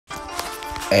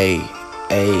Hey,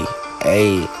 hey,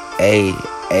 hey, hey,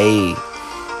 hey.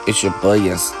 It's your boy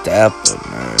and Stepper,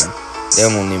 man. They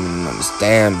won't even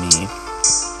understand me.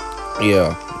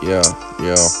 Yeah, yeah,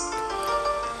 yeah.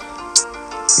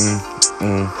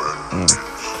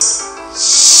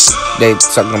 They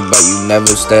talking about you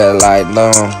never stay like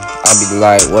long. I be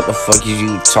like, what the fuck is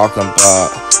you talking about?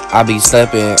 I be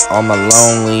stepping on my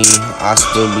lonely. I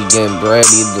still be getting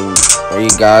ready to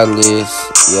regardless.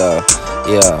 Yeah,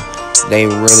 yeah. They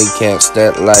really can't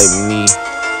step like me.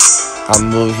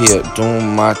 I'm over here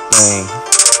doing my thing.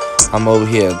 I'm over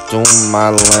here doing my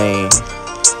lane.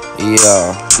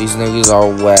 Yeah, these niggas are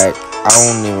whack. I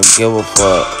don't even give a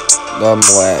fuck. I'm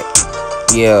whack.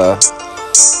 Yeah,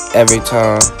 every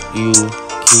time you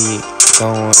keep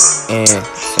going and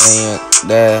saying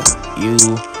that you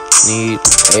need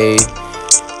a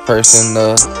person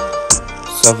to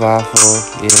survive for.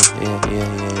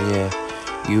 Yeah.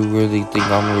 You really think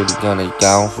I'm really gonna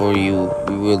down for you?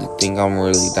 You really think I'm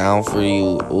really down for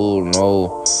you? Oh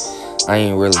no, I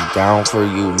ain't really down for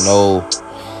you, no.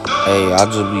 Hey, I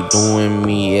just be doing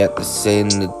me at the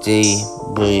end of the day,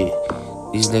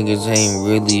 but these niggas ain't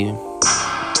really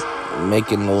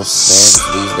making no sense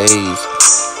these days.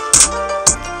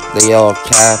 They all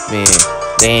capping,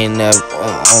 they ain't never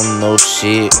on no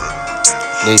shit.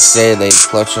 They say they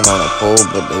clutching on a pole,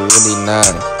 but they really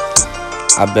not.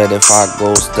 I bet if I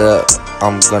go step,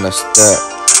 I'm gonna step.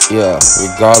 Yeah,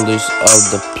 regardless of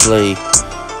the play.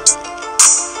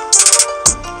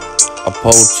 A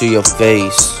pole to your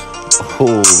face.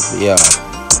 Ooh, yeah.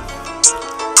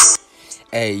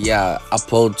 Hey, yeah, a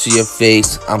pole to your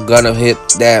face. I'm gonna hit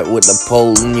that with the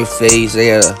pole in your face.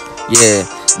 Yeah.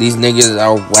 These niggas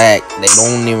are whack. They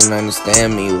don't even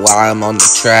understand me while I'm on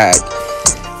the track.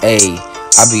 Hey,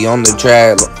 I be on the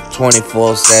track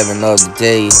 24/7 of the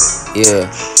day. Yeah,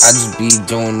 I just be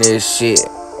doing this shit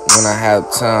when I have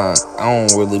time. I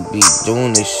don't really be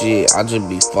doing this shit. I just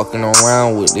be fucking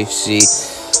around with this shit.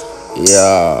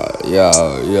 Yeah.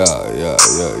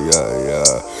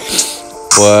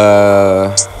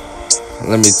 But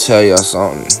let me tell y'all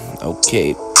something.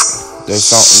 Okay, there's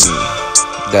something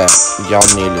that y'all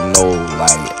need to know,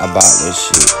 like, about this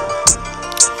shit.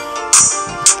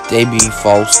 They be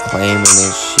false claiming and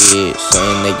shit,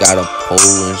 saying they got a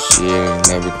pole and shit and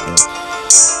everything,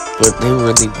 but they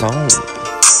really don't.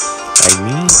 Like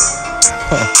me,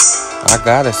 I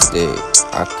got a stick.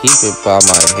 I keep it by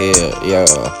my head, yeah.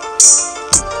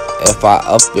 If I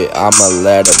up it, I'ma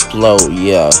let it blow,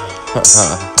 yeah.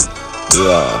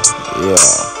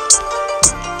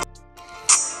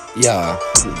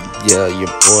 Yeah, your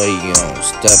boy,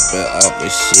 stepping up and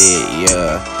shit,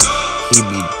 yeah. He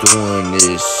be doing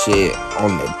this shit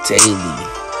on the daily.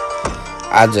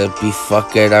 I just be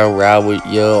fucking around with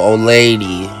your old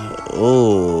lady.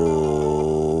 Ooh,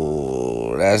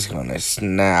 that's gonna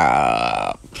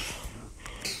snap.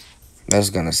 That's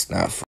gonna snap.